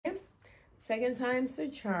Second time's the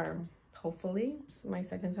charm. Hopefully, it's my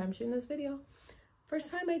second time shooting this video.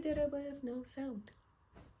 First time I did it with no sound.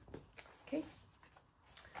 Okay.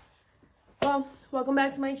 Well, welcome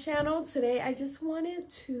back to my channel. Today, I just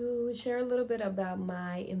wanted to share a little bit about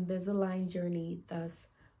my Invisalign journey thus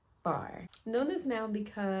far. I'm doing this now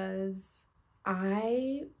because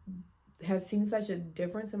I have seen such a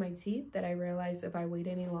difference in my teeth that I realized if I wait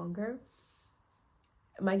any longer,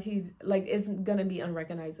 my teeth like isn't gonna be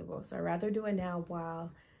unrecognizable. So I'd rather do it now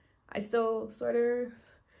while I still sort of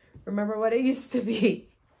remember what it used to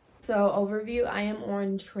be. So overview, I am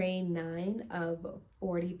on tray 9 of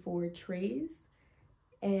 44 trays.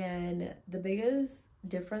 And the biggest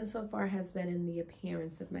difference so far has been in the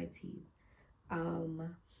appearance of my teeth.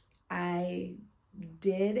 I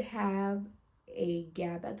did have a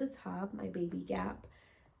gap at the top, my baby gap,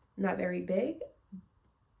 not very big.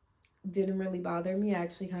 Didn't really bother me. I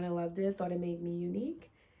actually kind of loved it, thought it made me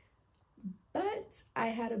unique. But I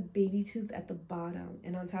had a baby tooth at the bottom,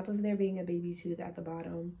 and on top of there being a baby tooth at the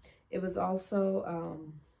bottom, it was also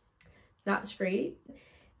not straight,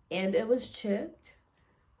 and it was chipped.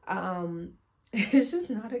 It's just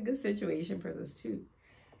not a good situation for this tooth.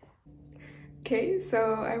 Okay,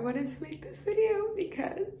 so I wanted to make this video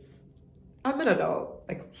because I'm an adult,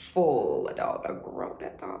 like a full adult, a grown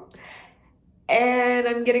adult. And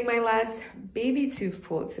I'm getting my last baby tooth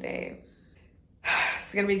pulled today.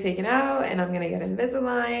 It's gonna be taken out and I'm gonna get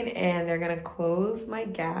Invisalign and they're gonna close my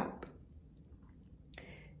gap.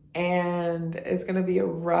 And it's gonna be a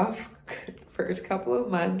rough first couple of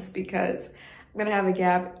months because I'm gonna have a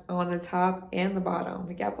gap on the top and the bottom.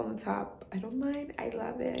 The gap on the top, I don't mind, I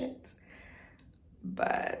love it.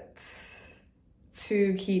 But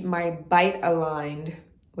to keep my bite aligned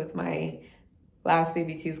with my last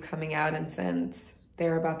baby tooth coming out, and since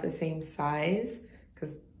they're about the same size, because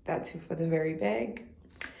that tooth was very big,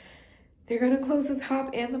 they're gonna close the top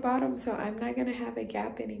and the bottom, so I'm not gonna have a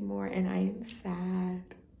gap anymore, and I am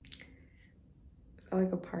sad. I feel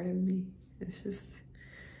like a part of me, it's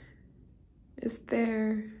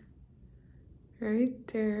there, right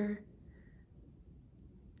there.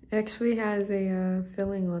 It actually has a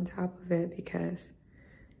filling on top of it because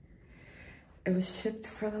it was chipped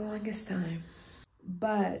for the longest time.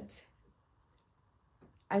 But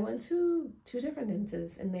I went to 2 different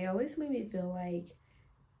dentists and they always made me feel like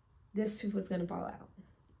this tooth was gonna fall out.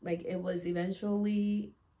 Like it was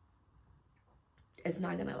eventually, it's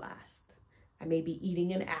not gonna last. I may be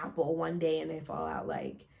eating an apple one day and they fall out,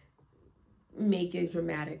 like make it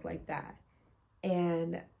dramatic like that.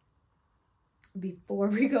 And before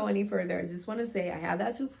we go any further, I just wanna say I had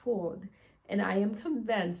that tooth pulled and I am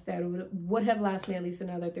convinced that it would have lasted me at least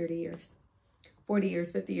another 30 years. 40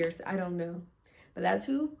 years, 50 years, I don't know. But that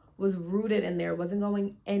tooth was rooted in there, wasn't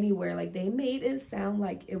going anywhere. Like they made it sound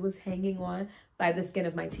like it was hanging on by the skin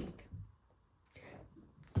of my teeth.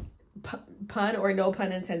 Pun or no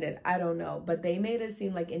pun intended, I don't know. But they made it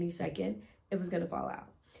seem like any second it was gonna fall out.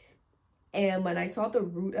 And when I saw the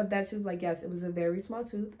root of that tooth, like yes, it was a very small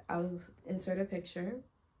tooth. I'll insert a picture.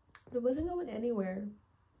 But it wasn't going anywhere.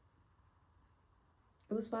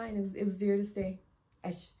 It was fine, it was there to stay.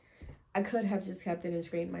 I could have just kept it and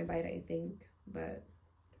straightened my bite, I think, but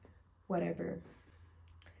whatever.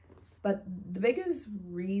 But the biggest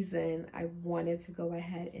reason I wanted to go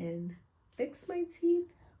ahead and fix my teeth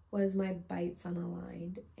was my bites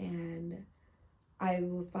unaligned. And I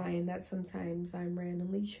will find that sometimes I'm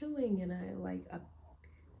randomly chewing and like a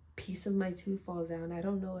piece of my tooth falls out. I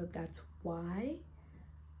don't know if that's why,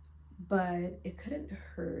 but it couldn't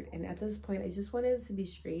hurt. And at this point, I just wanted it to be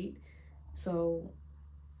straight. So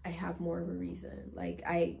I have more of a reason. Like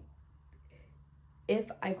if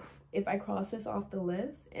I cross this off the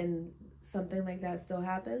list and something like that still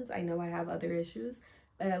happens, I know I have other issues,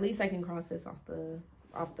 but at least I can cross this off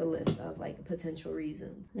the list of like potential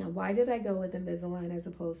reasons. Now, why did I go with Invisalign as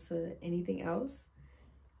opposed to anything else?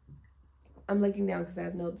 I'm looking now because I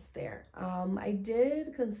have notes there. I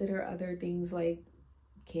did consider other things like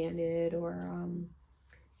Candid or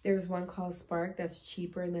there's one called Spark that's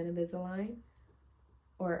cheaper than Invisalign.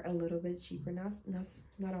 Or a little bit cheaper, not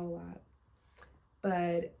a whole lot.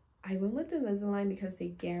 But I went with Invisalign because they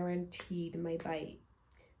guaranteed my bite.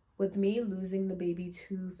 With me losing the baby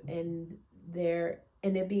tooth and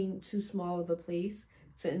it being too small of a place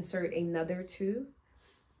to insert another tooth,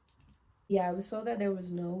 yeah, I was told that there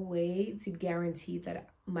was no way to guarantee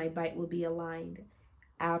that my bite would be aligned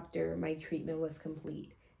after my treatment was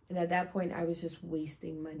complete. And at that point, I was just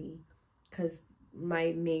wasting money because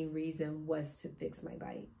my main reason was to fix my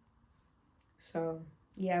bite. So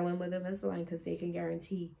yeah, I went with Invisalign because they can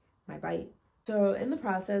guarantee my bite. So in the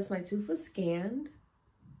process, my tooth was scanned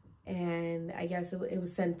and I guess it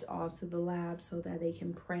was sent off to the lab so that they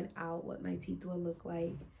can print out what my teeth will look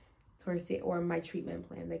like towards the, or my treatment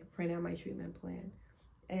plan. They could print out my treatment plan.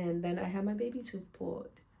 And then I had my baby tooth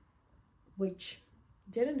pulled, which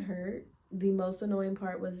didn't hurt. The most annoying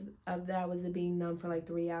part was it being numb for like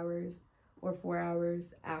 3 hours or 4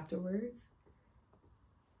 hours afterwards.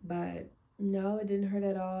 But no, it didn't hurt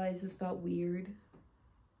at all. It just felt weird.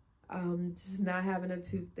 Just not having a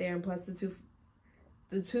tooth there, and plus the tooth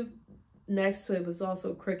next to it was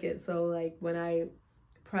also crooked. So like when I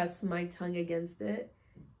pressed my tongue against it,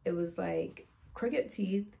 it was like crooked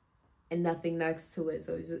teeth and nothing next to it.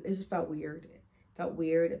 So it just felt weird. It felt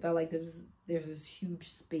weird. It felt like there's this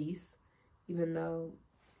huge space, even though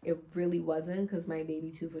it really wasn't, because my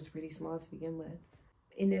baby tooth was pretty small to begin with.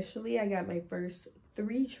 Initially, I got my first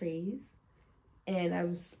 3 trays, and I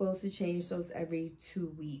was supposed to change those every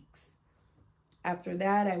 2 weeks. After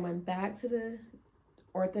that, I went back to the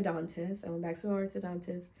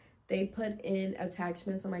orthodontist. They put in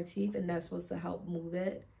attachments on my teeth, and that's supposed to help move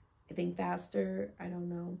it, I think, faster. I don't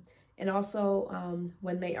know. And also,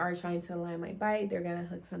 when they are trying to align my bite, they're gonna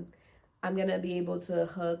hook I'm gonna be able to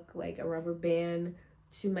hook like a rubber band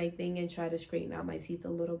to my thing and try to straighten out my teeth a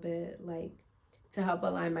little bit, like to help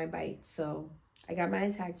align my bite. So I got my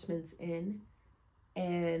attachments in,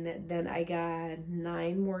 and then I got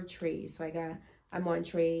 9 more trays. So I got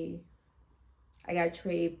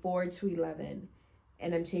tray 4 to 11,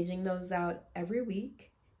 and I'm changing those out every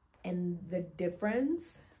week. And the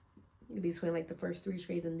difference between like the first 3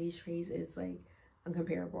 trays and these trays is like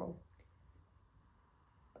uncomparable.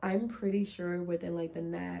 I'm pretty sure within like the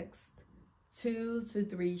next 2 to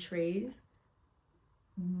 3 trays,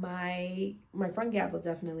 my front gap will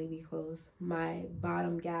definitely be closed. My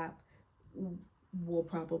bottom gap will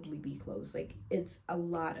probably be closed. Like, it's a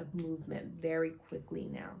lot of movement very quickly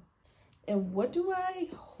now. And what do I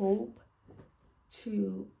hope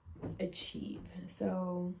to achieve?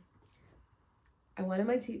 So I want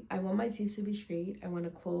my teeth to be straight. I want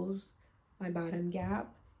to close my bottom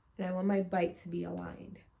gap, and I want my bite to be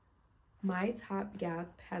aligned. My top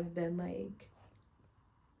gap has been like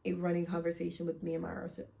a running conversation with me and my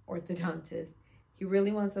orthodontist. He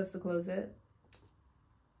really wants us to close it.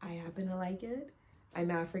 I happen to like it.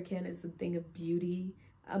 I'm African. It's a thing of beauty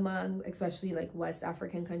among, especially like West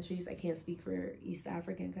African countries. I can't speak for East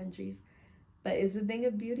African countries, but it's a thing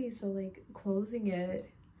of beauty. So like closing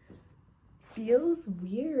it feels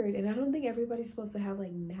weird, and I don't think everybody's supposed to have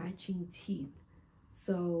like matching teeth.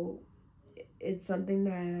 So it's something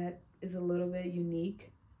that is a little bit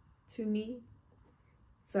unique to me.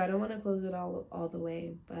 So I don't want to close it all the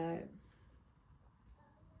way, but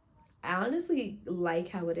I honestly like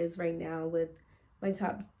how it is right now with my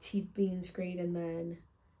top teeth being straight and then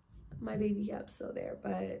my baby gap still there.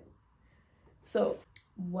 But so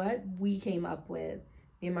what we came up with,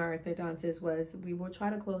 me and my orthodontist, was we will try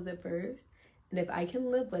to close it first, and if I can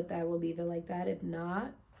live with that, we'll leave it like that. If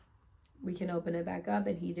not, we can open it back up.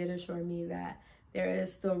 And he did assure me that there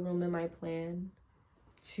is still room in my plan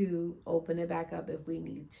to open it back up if we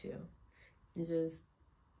need to. And just,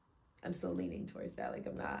 I'm still leaning towards that. Like,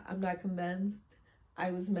 I'm not convinced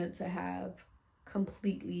I was meant to have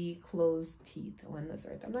completely closed teeth on this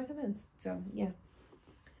earth. I'm not convinced. So yeah.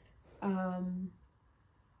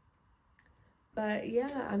 But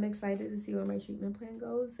yeah, I'm excited to see where my treatment plan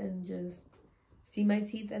goes and just see my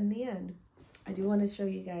teeth in the end. I do want to show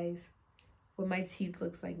you guys what my teeth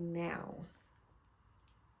looks like now.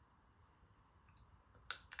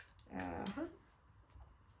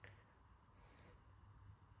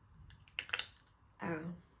 Ow.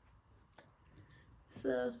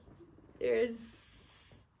 So there's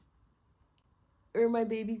where my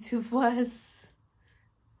baby tooth was,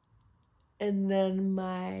 and then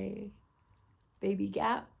my baby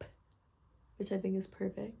gap, which I think is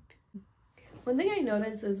perfect. One thing I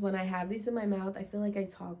notice is when I have these in my mouth, I feel like I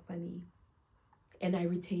talk funny and I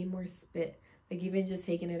retain more spit. Like, even just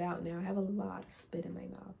taking it out now, I have a lot of spit in my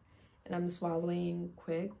mouth and I'm swallowing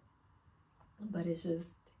quick, but it's just,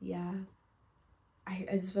 yeah, I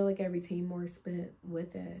just feel like I retain more spit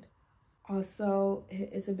with it. Also,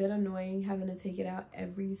 it's a bit annoying having to take it out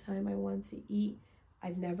every time I want to eat.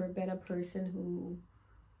 I've never been a person who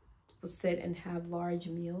will sit and have large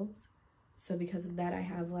meals. So because of that, I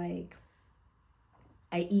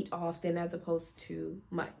eat often as opposed to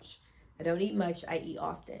much. I don't eat much, I eat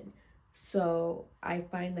often. So I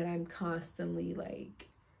find that I'm constantly like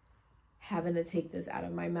having to take this out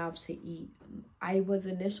of my mouth to eat. I was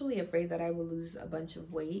initially afraid that I would lose a bunch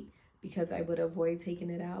of weight because I would avoid taking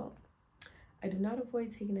it out. I do not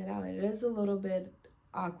avoid taking it out. It is a little bit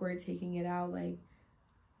awkward taking it out. Like,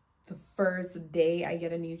 the first day I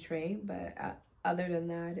get a new tray, but other than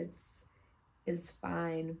that, it's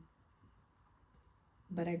fine.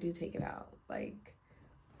 But I do take it out, like,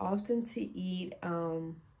 often to eat.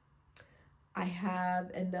 I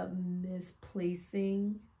have ended up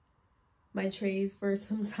misplacing my trays for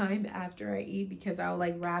some time after I eat, because I'll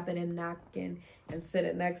like wrap it in a napkin and sit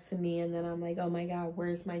it next to me, and then I'm like, oh my god,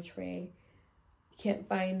 where's my tray? Can't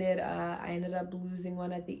find it. I ended up losing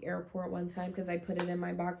one at the airport one time because I put it in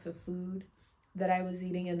my box of food that I was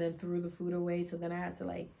eating and then threw the food away. So then I had to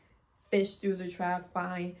like fish through the trap,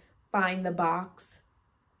 find the box.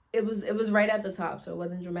 It was right at the top, so it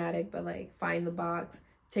wasn't dramatic, but like find the box,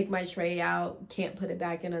 take my tray out, can't put it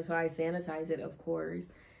back in until I sanitize it, of course.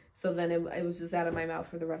 So then it was just out of my mouth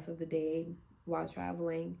for the rest of the day while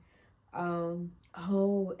traveling.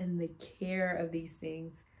 Oh, and the care of these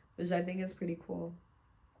things, which I think is pretty cool.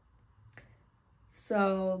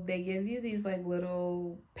 So they give you these like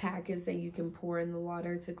little packets that you can pour in the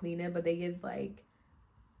water to clean it, but they give like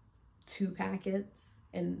 2 packets,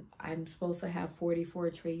 and I'm supposed to have 44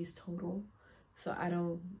 trays total. So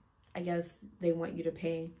I guess they want you to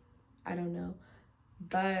pay. I don't know.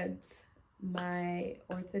 But my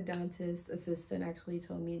orthodontist assistant actually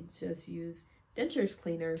told me to just use dentures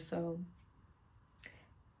cleaner. So,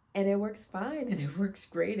 and it works fine, and it works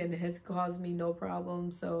great, and it has caused me no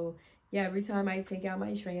problem. So yeah, every time I take out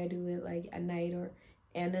my tray, I do it like at night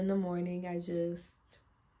and in the morning. I just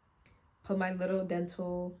put my little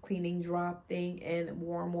dental cleaning drop thing in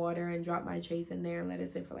warm water and drop my trays in there and let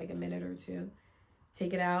it sit for like a minute or two.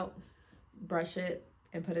 Take it out, brush it,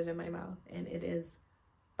 and put it in my mouth, and it is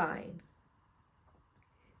fine.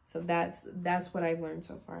 So that's what I've learned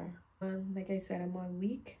so far. Like I said, I'm on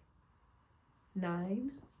week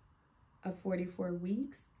 9 of 44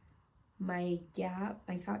 weeks. My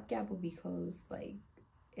top gap will be closed like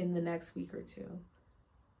in the next week or 2.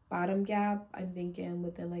 Bottom gap, I'm thinking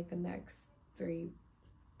within like the next 3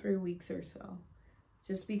 weeks or so,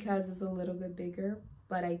 just because it's a little bit bigger.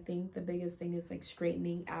 But I think the biggest thing is like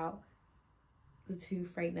straightening out the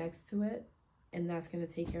tooth right next to it, and that's going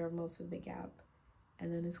to take care of most of the gap,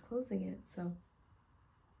 and then it's closing it. So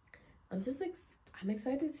I'm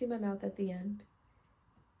excited to see my mouth at the end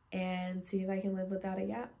and see if I can live without a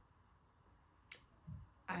gap.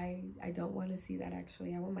 I don't want to see that,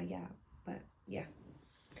 actually. I want my gap, but yeah.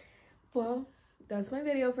 Well, that's my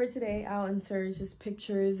video for today. I'll insert just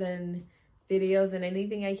pictures and videos and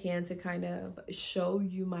anything I can to kind of show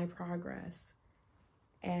you my progress.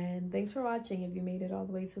 And thanks for watching if you made it all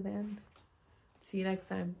the way to the end. See you next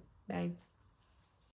time. Bye.